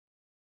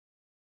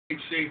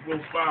Shade,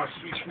 Will 5,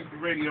 Sweet Speaker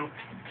Radio,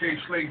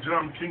 Kayslay,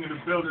 Drum King in the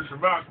building,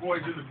 Ciroc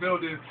Boys in the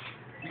building.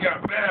 We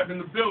got Bab in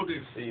the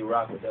building. See you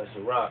rock with that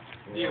Ciroc.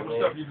 Yeah,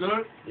 what's up? You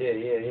good?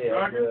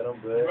 Yeah. I'm good.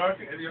 You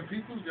rocking? And your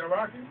people, y'all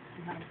rocking?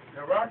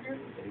 Y'all rocking?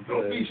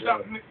 Don't be good.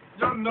 stopping.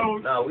 Y'all know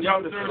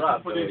y'all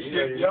thirsty for this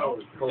shit, yo.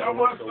 Y'all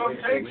want some?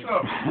 Take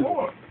some. Come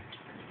on.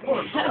 Come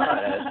on.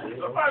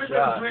 Somebody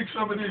better drink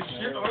some of this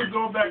shit or he's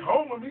going back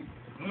home with me.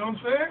 You know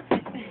what I'm saying?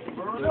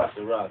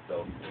 Ciroc,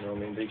 though. You know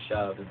what I mean? Big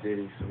shout out to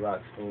Diddy,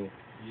 Ciroc Spoon.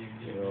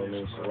 You know what I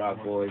mean? Ciroc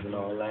Boys and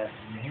all that.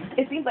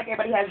 It seems like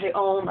everybody has their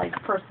own, like,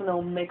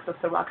 personal mix of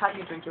Ciroc. How do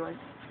you drink yours?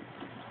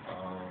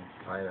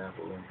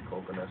 Pineapple and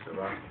coconut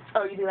Ciroc.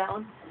 Oh, you do that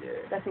one? Yeah.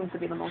 That seems to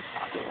be the most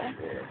popular.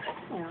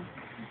 Yeah.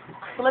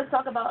 So let's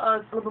talk about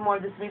a little bit more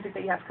of this music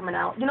that you have coming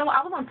out. You know what?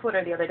 I was on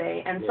Twitter the other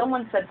day, and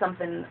someone said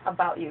something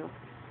about you.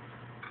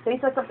 They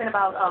said something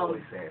about,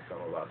 always saying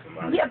something about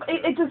somebody. Yeah, but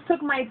it just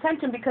took my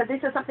attention because they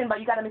said something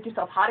about you got to make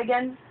yourself hot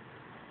again.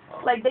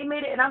 Like, they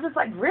made it, and I was just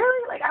like,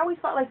 really? Like, I always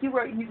felt like you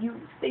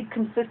stayed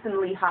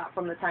consistently hot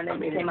from the time that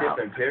you came out.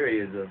 Different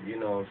periods of, you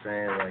know what I'm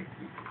saying, like,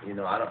 you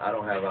know, I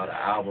don't have out an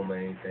album or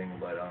anything,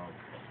 but,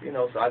 you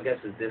know, so I guess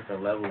it's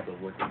different levels of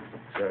what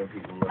certain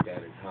people look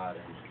at as hot,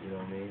 and, you know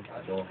what I mean?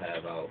 I don't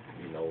have out,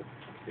 you know,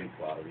 big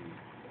quality,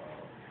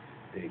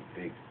 big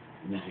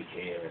music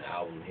here and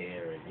album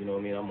here, and, you know what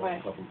I mean? I'm on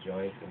a couple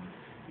joints, and,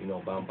 you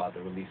know, but I'm about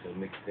to release a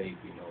mixtape,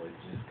 you know,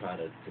 it's just kind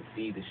of to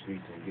feed the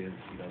streets and give,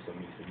 you know, some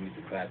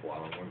music back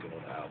while I'm working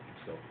on the album,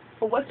 so.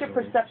 But what's your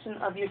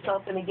perception of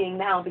yourself in the game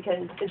now?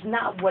 Because it's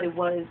not what it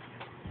was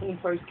when you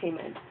first came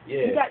in.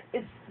 Yeah.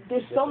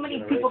 There's so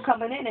many people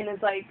coming in, and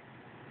it's like,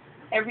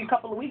 every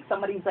couple of weeks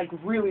somebody's, like,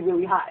 really,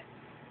 really hot.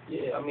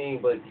 Yeah, I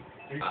mean, but...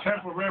 They're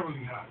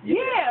temporarily hot.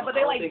 Yeah, but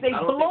they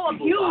blow up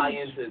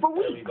huge for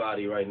weeks.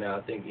 Everybody right now.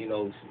 I think, you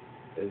know,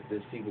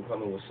 there's people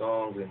coming with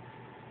songs and,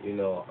 you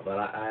know, but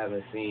I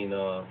haven't seen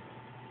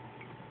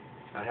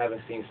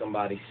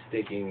somebody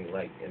sticking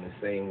like in the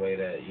same way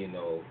that, you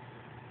know,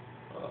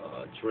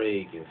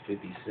 Drake and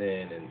 50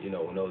 Cent and, you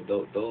know,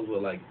 those were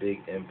like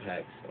big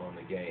impacts on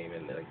the game,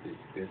 and like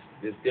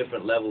there's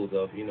different levels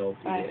of, you know,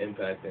 the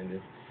impact, and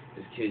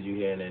there's kids you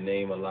hearing their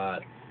name a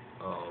lot.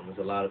 There's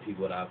a lot of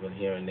people that I've been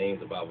hearing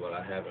names about, but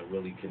I haven't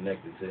really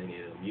connected to any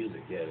of the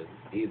music yet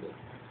either.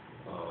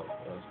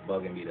 It's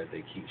bugging me that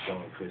they keep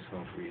showing Chris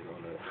Humphries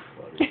on the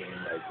game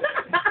like that.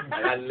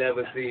 Like, I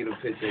never seen a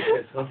picture of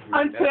Chris Humphries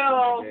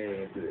until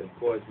the of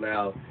course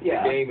now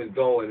the game is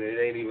going. It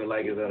ain't even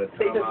like it's on a time.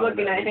 They just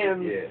looking at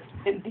him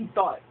in deep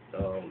thought.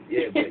 But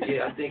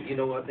I think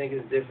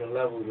it's different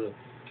levels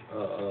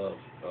of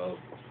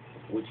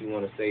what you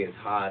want to say is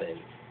hot, and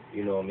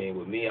you know what I mean.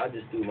 With me, I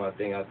just do my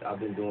thing. I've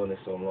been doing this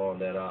so long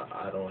that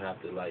I don't have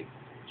to like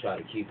try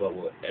to keep up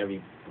with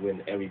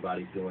when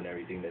everybody's doing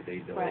everything that they're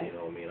doing. You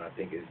know what I mean? I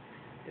think it's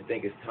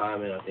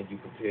timing. I think you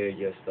prepare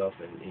your stuff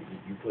and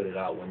you put it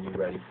out when you're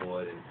ready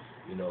for it. And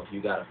you know, if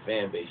you got a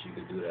fan base, you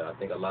could do that. I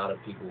think a lot of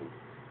people,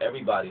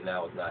 everybody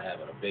now is not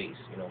having a base.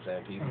 You know what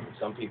I'm saying?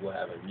 Some people are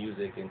having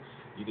music, and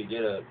you could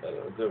get a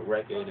good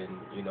record,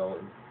 and you know,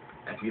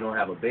 if you don't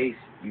have a base,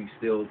 you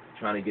still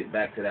trying to get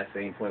back to that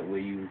same point where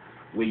you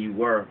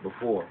were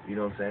before. You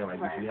know what I'm saying?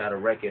 Like if you had a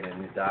record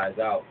and it dies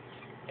out,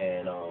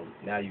 and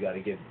now you got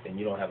to and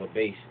you don't have a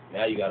base.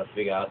 Now you got to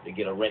figure out to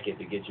get a record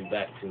to get you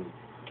back to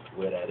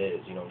where that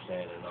is. You know what I'm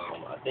saying? And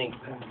I think,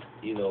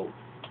 you know,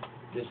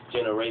 this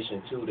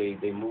generation too,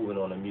 they moving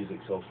on the music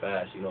so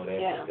fast. You know,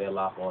 they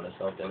lock on to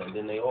something and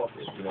then they off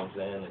it. You know what I'm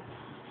saying? And,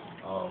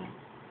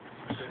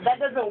 that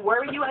doesn't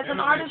worry you as an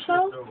artist,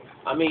 though?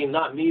 I mean,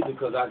 not me,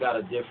 because I got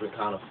a different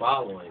kind of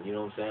following. You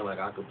know what I'm saying? Like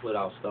I could put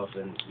out stuff,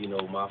 and you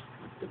know,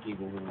 the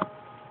people who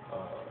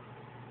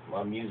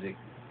my music.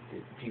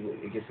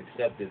 It gets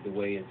accepted the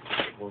way it's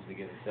supposed to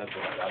get accepted.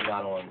 Like, I'm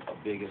not on a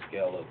bigger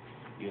scale of,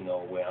 you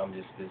know, where I'm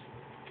just this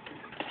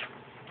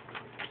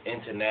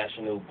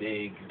international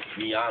big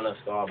Rihanna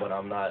star, but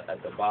I'm not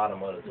at the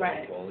bottom of the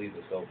totem pole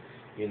either. So,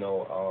 you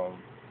know,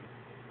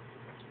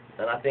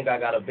 and I think I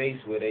got a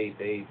base where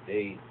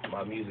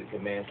my music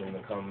commands them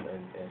to come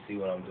and see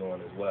what I'm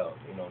doing as well.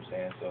 You know what I'm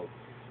saying? So,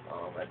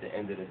 at the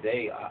end of the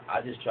day,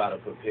 I just try to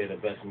prepare the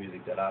best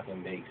music that I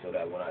can make so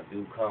that when I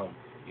do come,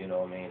 you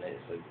know what I mean,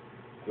 it's a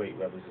great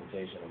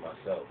representation of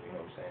myself, you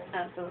know what I'm saying?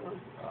 Absolutely.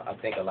 I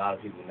think a lot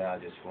of people now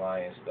just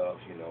flying stuff,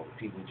 you know,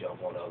 people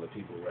jump on other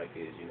people's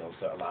records, you know,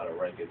 so a lot of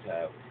records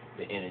have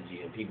the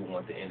energy, and people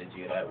want the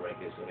energy of that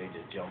record, so they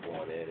just jump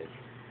on it, and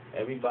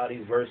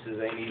everybody's verses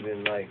ain't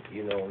even like,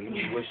 you know,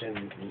 even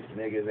wishing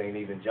niggas ain't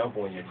even jump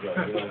on your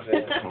joint, you know what I'm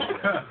saying?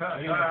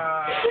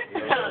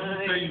 Let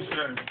me tell you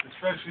something,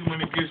 especially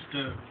when it gets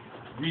to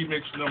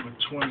remix number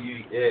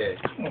 28. Yeah.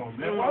 Come on,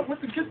 man. Why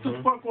would get the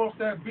fuck off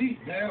that beat,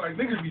 man? Like,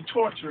 niggas be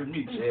torturing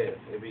me. Yeah.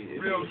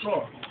 Real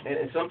talk.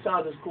 And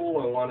sometimes it's cool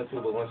when one or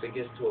two, but once it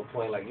gets to a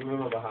point, like, you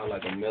remember how,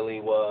 like, a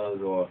Millie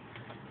was, or,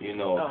 you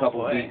know, a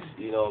couple beats,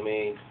 you know what I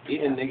mean?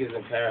 Even niggas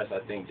in Paris, I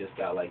think, just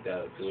got like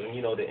that, too. And,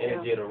 you know, the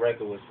energy of the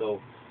record was so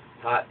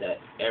hot that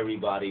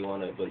everybody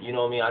wanted, but, you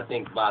know what I mean? I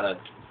think by the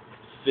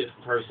fifth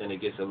person,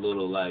 it gets a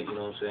little, like, you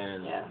know what I'm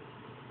saying? Yeah.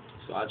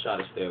 So I try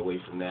to stay away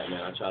from that,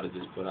 man. I try to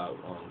just put out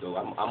dope.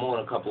 I'm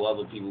on a couple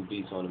other people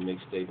beats on the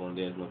mixtape on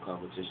There's No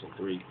Competition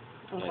 3.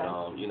 Okay.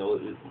 And, you know,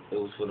 it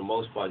was for the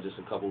most part just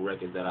a couple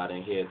records that I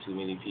didn't hear too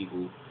many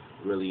people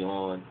really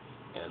on.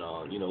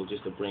 And, you know,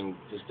 just to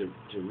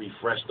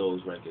refresh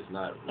those records,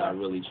 not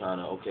really trying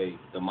to, okay,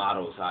 the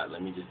motto's hot,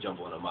 let me just jump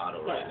on the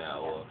motto right now,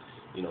 or,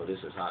 you know, this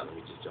is hot, let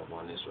me just jump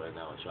on this right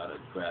now and try to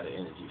grab the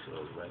energy for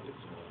those records,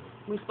 you know.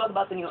 We spoke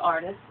about the new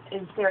artists.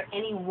 Is there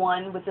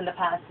anyone within the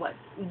past,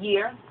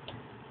 year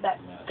that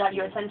got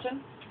your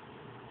attention?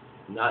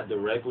 Not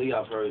directly.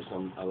 I've heard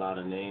a lot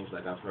of names.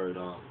 Like I've heard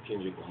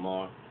Kendrick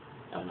Lamar,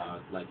 and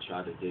I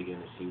tried to dig in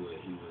and see what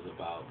he was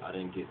about. I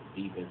didn't get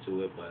deep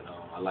into it, but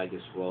I like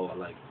his flow.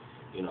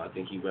 I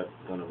think he's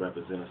gonna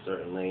represent a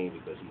certain lane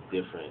because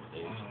he's different,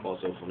 and he's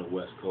also from the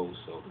West Coast.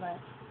 So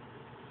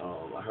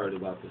I heard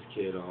about this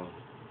kid,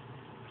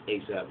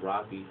 A$AP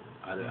Rocky.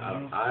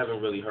 I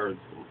haven't really heard.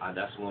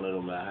 That's one of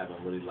them that I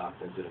haven't really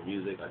locked into the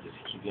music. I just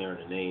keep hearing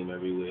the name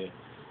everywhere.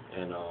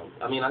 And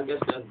I mean, I guess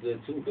that's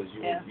good too, because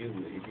if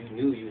you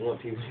knew, you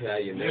want people to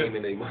have your name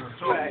in their mouth,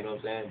 you know what I'm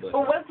saying? But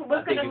what's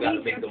I think you got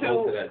to make the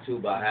most of that too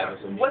by having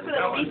some music. What's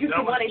going to lead you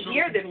to want to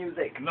hear the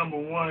music? Number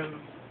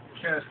one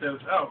cast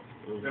that's out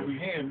that we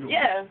hearing.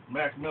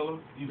 Mac Miller,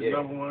 he's the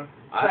number one.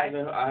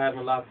 I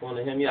haven't locked on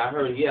to him yet. I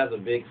heard he has a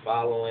big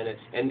following,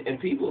 and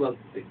people are.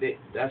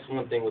 That's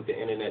one thing with the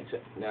internet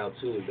now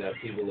too, is that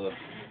people are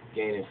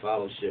gaining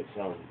followership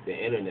from the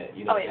internet.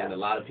 You know, and a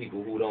lot of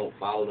people who don't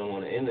follow them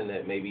on the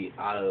internet may be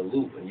out of the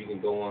loop, and you can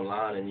go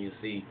online and you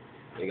see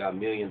they got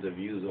millions of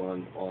views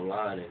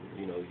online, and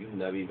you know you've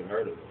never even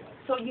heard of them.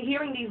 So you're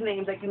hearing these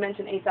names, like you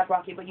mentioned A$AP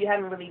Rocky, but you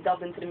haven't really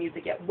delved into the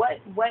music yet. What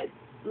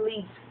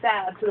leads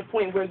Fab to the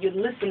point where you're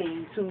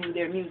listening to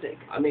their music?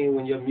 I mean,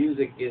 when your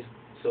music is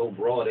so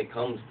broad, it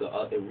comes to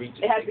it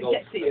reaches,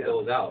 it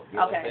goes out. You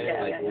know what I'm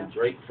saying? When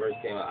Drake first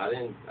came out,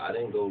 I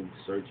didn't go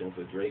searching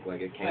for Drake.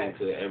 Like it came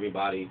to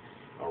everybody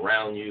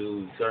around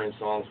you. Certain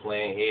songs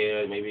playing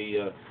here, maybe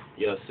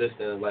your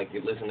assistant like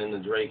you're listening to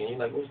Drake, and you're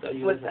like, what's that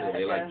you listening to?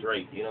 They're like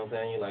Drake. You know what I'm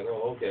saying? You're like,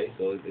 oh, okay.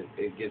 So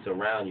it gets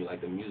around you.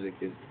 Like the music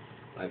is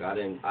like I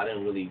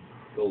didn't really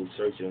go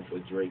searching for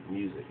Drake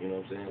music. You know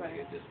what I'm saying? Like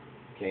it just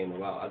came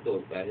about. I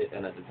thought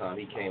and at the time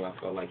he came, I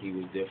felt like he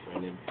was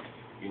different, and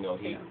you know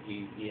he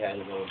had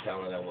his own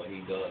talent at what he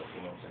does.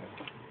 You know what I'm saying?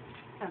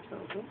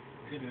 Absolutely.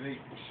 Hit it 8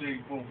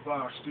 Shade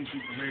 45 Street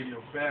People Radio,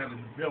 Fab in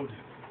the building.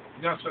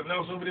 You got something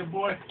else over there,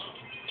 boy?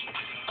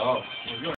 Oh.